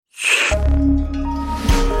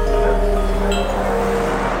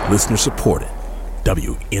Listener supported.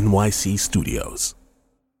 WNYC Studios.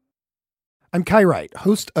 I'm Kai Wright,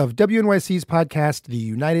 host of WNYC's podcast, The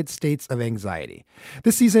United States of Anxiety.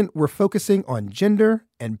 This season, we're focusing on gender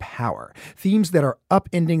and power, themes that are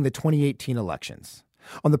upending the 2018 elections.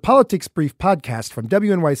 On the Politics Brief podcast from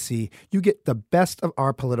WNYC, you get the best of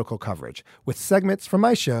our political coverage, with segments from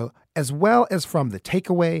my show, as well as from The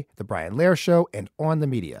Takeaway, The Brian Lehrer Show, and On the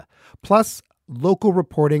Media. Plus, local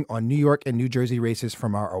reporting on New York and New Jersey races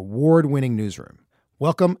from our award-winning newsroom.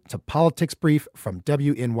 Welcome to Politics Brief from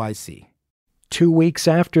WNYC. 2 weeks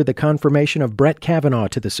after the confirmation of Brett Kavanaugh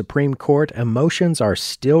to the Supreme Court, emotions are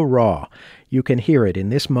still raw. You can hear it in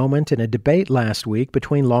this moment in a debate last week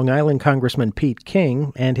between Long Island Congressman Pete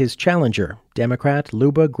King and his challenger, Democrat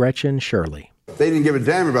Luba Gretchen Shirley. They didn't give a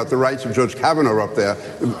damn about the rights of Judge Kavanaugh up there.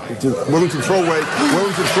 Willing to throw away the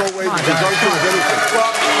presumption of innocence.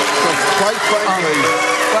 Quite frankly...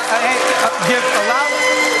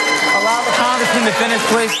 Allow the congressman to finish,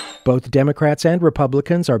 please. Both Democrats and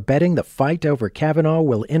Republicans are betting the fight over Kavanaugh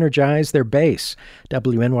will energize their base.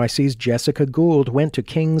 WNYC's Jessica Gould went to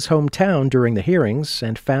King's hometown during the hearings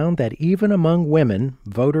and found that even among women,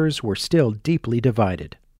 voters were still deeply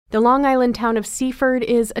divided. The Long Island town of Seaford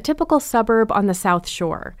is a typical suburb on the South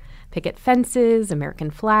Shore. Picket fences,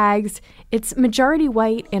 American flags. It's majority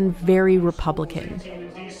white and very Republican.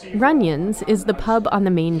 Runyon's is the pub on the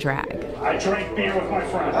main drag. I drank beer with my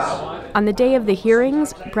friends. On the day of the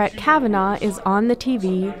hearings, Brett Kavanaugh is on the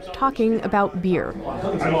TV talking about beer.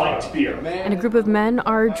 I liked beer. And a group of men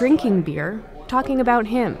are drinking beer, talking about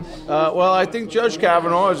him. Well, I think Judge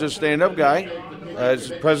Kavanaugh is a stand-up guy,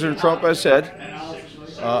 as President Trump has said.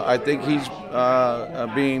 I think he's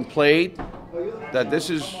being played, that this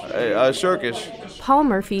is a circus. Paul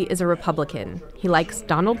Murphy is a Republican. He likes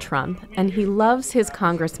Donald Trump, and he loves his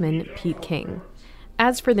Congressman Pete King.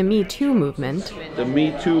 As for the Me Too movement... The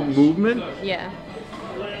Me Too movement? Yeah.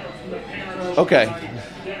 Okay.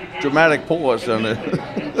 Dramatic pause on it.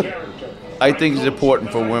 I think it's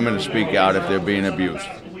important for women to speak out if they're being abused.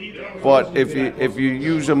 But if you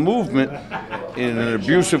use a movement in an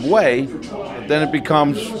abusive way, then it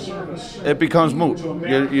becomes moot.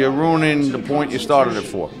 You're ruining the point you started it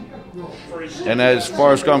for. And as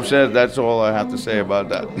Forrest Gump said, that's all I have to say about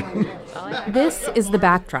that. This is the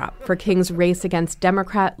backdrop for King's race against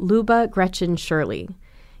Democrat Luba Gretchen Shirley.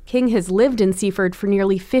 King has lived in Seaford for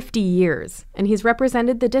nearly 50 years, and he's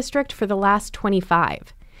represented the district for the last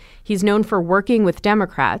 25. He's known for working with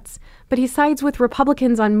Democrats, but he sides with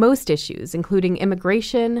Republicans on most issues, including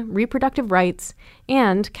immigration, reproductive rights,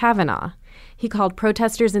 and Kavanaugh. He called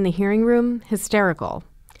protesters in the hearing room hysterical.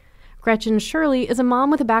 Gretchen Shirley is a mom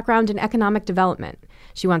with a background in economic development.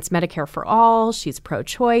 She wants Medicare for all, she's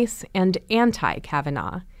pro-choice, and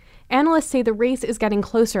anti-Kavanaugh. Analysts say the race is getting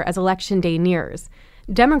closer as Election Day nears.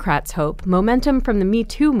 Democrats hope momentum from the Me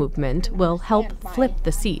Too movement will help flip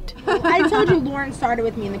the seat. I told you Lauren started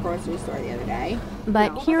with me in the grocery store the other day.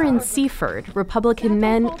 But here in Seaford, Republican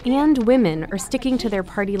men and women are sticking to their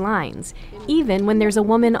party lines, even when there's a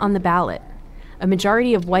woman on the ballot. A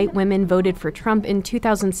majority of white women voted for Trump in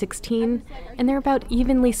 2016, and they're about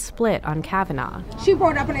evenly split on Kavanaugh. She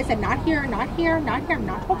brought it up and I said, not here, not here, not here, I'm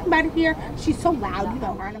not talking about it here. She's so loud, you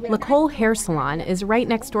know her. LaCole Hair Salon is right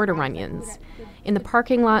next door to Runyon's. In the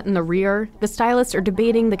parking lot in the rear, the stylists are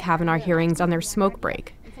debating the Kavanaugh hearings on their smoke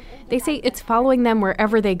break. They say it's following them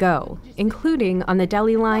wherever they go, including on the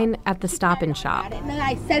deli line at the Stop and Shop. And then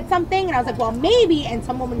I said something, and I was like, well, maybe, and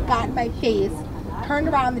some woman got in my face, turned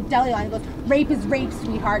around the deli line and goes, rape is rape,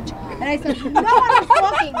 sweetheart. And I said, no, I was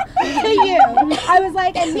talking to you. I was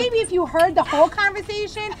like, and maybe if you heard the whole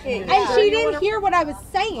conversation, and she didn't hear what I was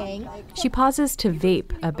saying. She pauses to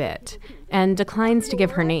vape a bit and declines to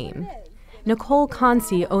give her name. Nicole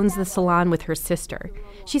Concy owns the salon with her sister.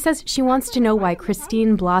 She says she wants to know why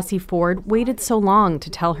Christine Blasey Ford waited so long to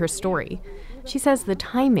tell her story. She says the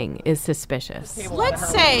timing is suspicious. Let's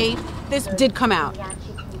say this did come out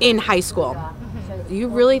in high school. Do you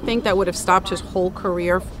really think that would have stopped his whole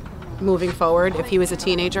career moving forward if he was a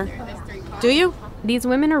teenager? Do you? These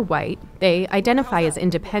women are white. They identify as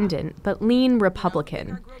independent, but lean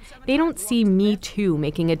Republican. They don't see Me Too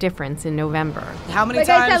making a difference in November. How many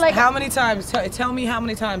times? Tell me how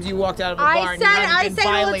many times you walked out of a bar and you hadn't been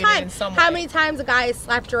violated in some way. How many times a guy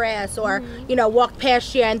slapped your ass or, walked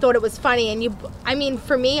past you and thought it was funny and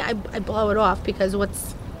for me, I blow it off because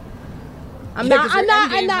I'm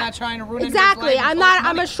not trying to ruin exactly.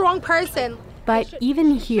 I'm a strong person. But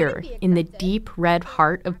even here, in the deep red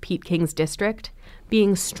heart of Pete King's district,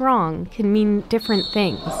 being strong can mean different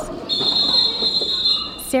things.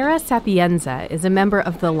 Sarah Sapienza is a member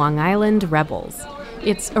of the Long Island Rebels.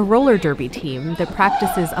 It's a roller derby team that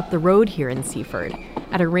practices up the road here in Seaford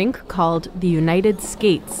at a rink called the United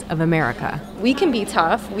Skates of America. We can be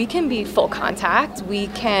tough. We can be full contact. We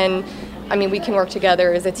can work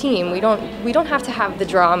together as a team. We don't have to have the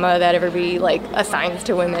drama that everybody assigns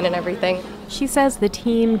to women and everything. She says the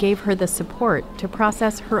team gave her the support to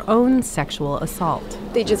process her own sexual assault.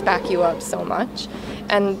 They just back you up so much.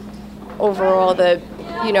 And overall,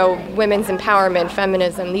 women's empowerment,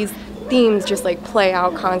 feminism, these themes just play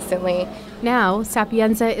out constantly. Now,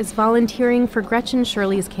 Sapienza is volunteering for Gretchen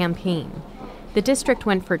Shirley's campaign. The district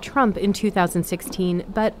went for Trump in 2016,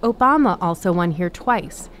 but Obama also won here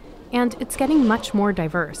twice. And it's getting much more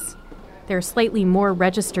diverse. There are slightly more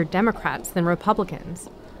registered Democrats than Republicans.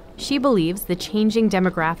 She believes the changing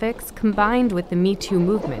demographics combined with the Me Too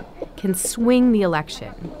movement can swing the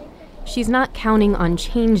election. She's not counting on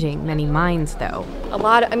changing many minds, though.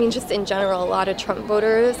 Just in general, a lot of Trump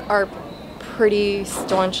voters are pretty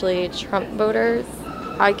staunchly Trump voters.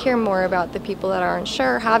 I care more about the people that aren't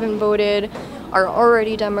sure, haven't voted, are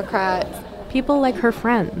already Democrats. People like her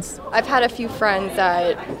friends. I've had a few friends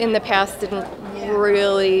that in the past didn't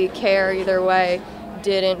really care either way,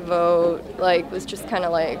 didn't vote, was just kind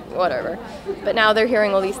of whatever. But now they're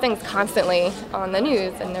hearing all these things constantly on the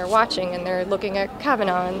news, and they're watching, and they're looking at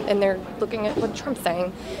Kavanaugh, and they're looking at what Trump's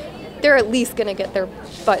saying. They're at least going to get their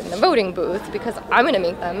butt in the voting booth because I'm going to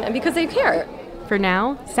make them, and because they care. For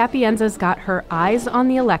now, Sapienza's got her eyes on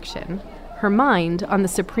the election, her mind on the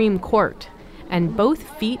Supreme Court, and both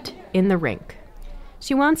feet in the rink.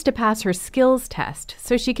 She wants to pass her skills test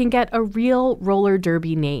so she can get a real roller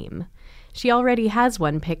derby name. She already has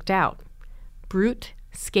one picked out. Brute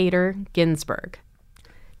Skater Ginsburg.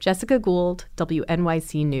 Jessica Gould,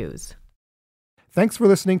 WNYC News. Thanks for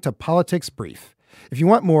listening to Politics Brief. If you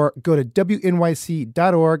want more, go to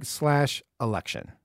wnyc.org/election.